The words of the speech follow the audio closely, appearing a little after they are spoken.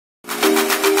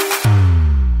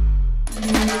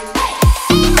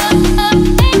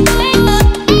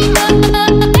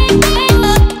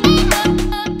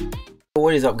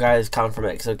What is up, guys? Callum from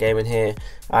Exo Gaming here.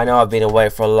 I know I've been away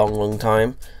for a long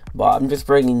time, but I'm just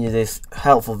bringing you this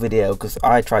helpful video because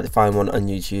I tried to find one on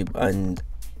YouTube and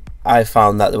I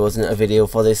found that there wasn't a video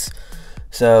for this.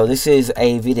 So this is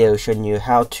a video showing you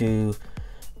how to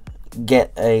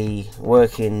get a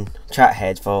working chat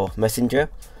head for Messenger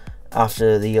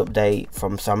after the update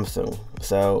from Samsung.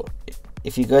 So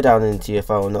if you go down into your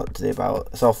phone, not to the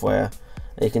about software,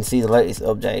 you can see the latest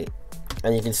update,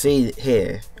 and you can see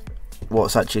here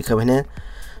what's actually coming in.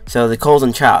 So the calls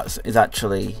and chats is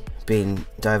actually being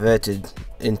diverted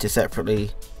into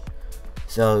separately.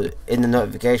 So in the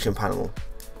notification panel,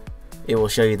 it will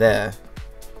show you there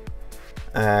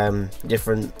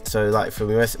different. So like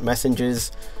from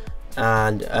messengers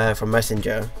and from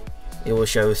Messenger, it will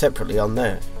show separately on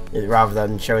there rather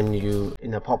than showing you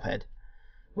in a pop head,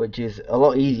 which is a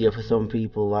lot easier for some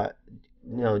people that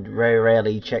very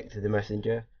rarely check to the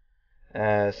Messenger.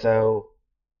 So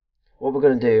what we're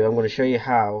going to do, I'm going to show you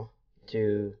how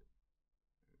to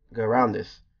go around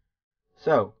this.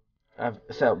 So I've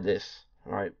set up this,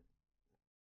 right,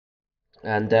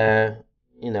 and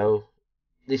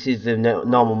this is the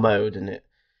normal mode, isn't it?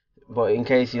 But in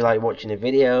case you like watching a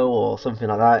video or something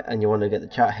like that and you want to get the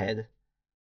chat head,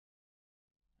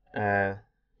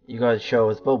 you got to show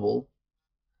as bubble,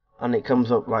 and it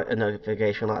comes up like a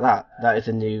notification like that. That is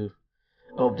a new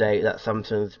update that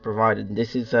Samsung's provided.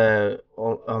 This is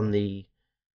on the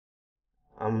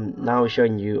I'm now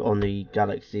showing you on the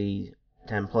Galaxy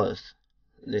 10 Plus.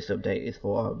 This update is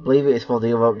for, I believe it is for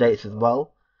the other updates as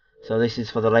well. So this is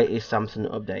for the latest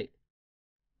Samsung update.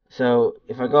 So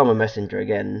if I go on my Messenger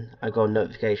again, I go on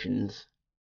notifications.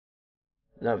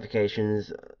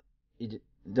 Notifications,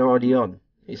 they're already on.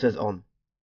 It says on.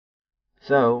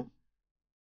 So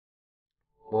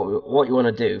what you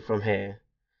want to do from here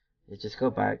is just go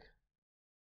back.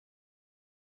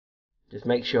 Just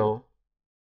make sure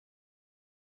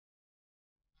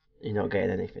you're not getting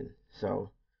anything.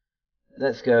 So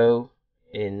let's go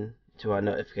in to our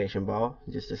notification bar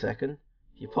in just a second.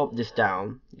 If you pop this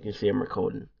down, you can see I'm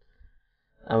recording.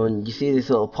 And when you see this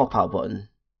little pop out button,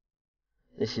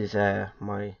 this is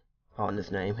my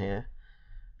partner's name here,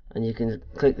 and you can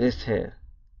click this here.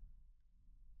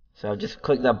 So just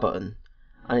click that button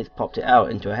and it's popped it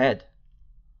out into a head.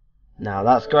 Now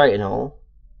that's great and all,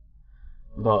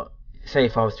 but say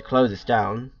if I was to close this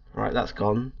down, right, that's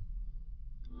gone.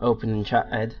 Open in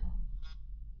chat head,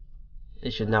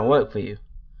 it should now work for you.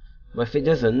 But if it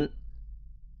doesn't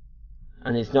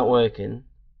and it's not working,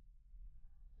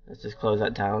 let's just close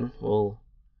that down. We'll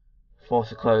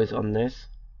force a close on this.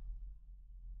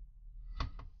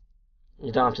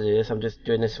 You don't have to do this, I'm just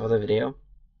doing this for the video.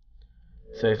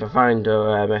 So if I find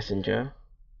a Messenger,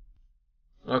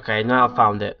 okay, now I've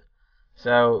found it.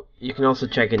 So you can also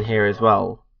check in here as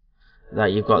well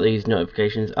that you've got these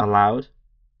notifications allowed,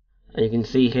 and you can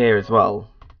see here as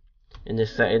well in the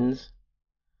settings.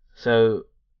 So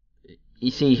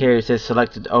you see here it says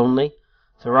selected only.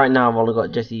 So right now I've only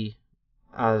got Jesse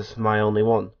as my only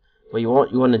one. What you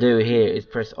want to do here is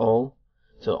press all,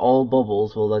 so all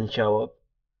bubbles will then show up.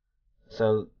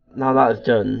 So now that is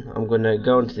done, I'm going to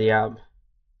go into the app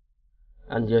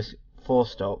and just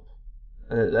force stop,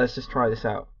 and let's just try this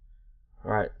out.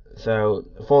 Right, so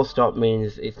force stop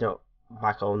means it's not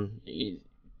back on, it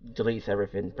deletes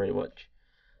everything pretty much.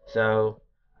 So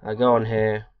I go on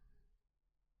here,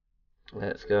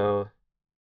 let's go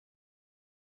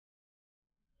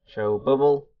show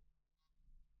bubble.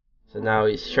 So now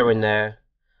it's showing there,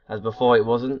 as before it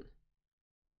wasn't.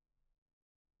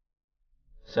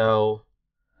 So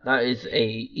that is a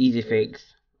easy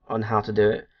fix on how to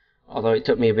do it, although it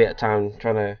took me a bit of time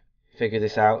trying to figure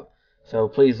this out. So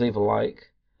please leave a like,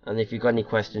 and if you've got any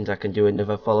questions I can do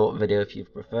another follow-up video if you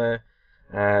prefer.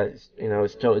 It's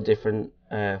totally different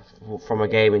from a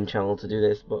gaming channel to do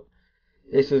this, but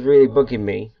this was really bugging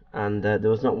me, and there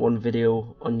was not one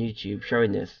video on YouTube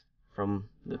showing this from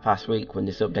the past week when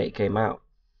this update came out.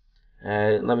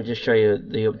 Let me just show you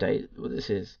the update, what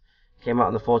this is. It came out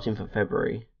on the 14th of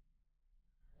February.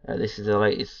 This is the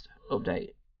latest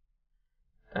update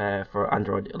for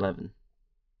Android 11.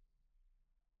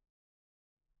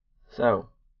 So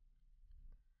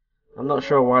I'm not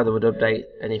sure why they would update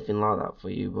anything like that for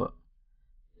you, but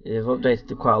they've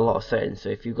updated quite a lot of settings, so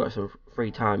if you've got some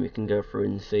free time you can go through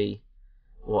and see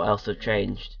what else have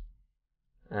changed.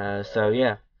 So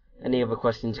yeah, any other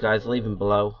questions, guys, leave them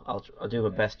below. I'll do my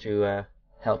best to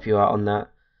help you out on that.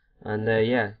 And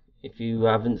yeah, if you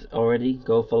haven't already,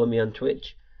 go follow me on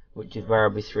Twitch, which is where I'll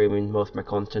be streaming most of my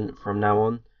content from now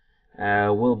on.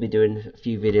 We'll be doing a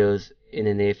few videos in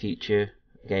the near future,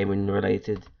 gaming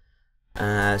related.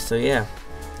 So yeah,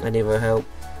 any other help,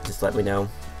 just let me know.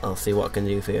 I'll see what I can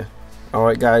do for you.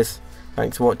 Alright guys,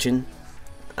 thanks for watching,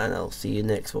 and I'll see you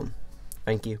next one.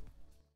 Thank you.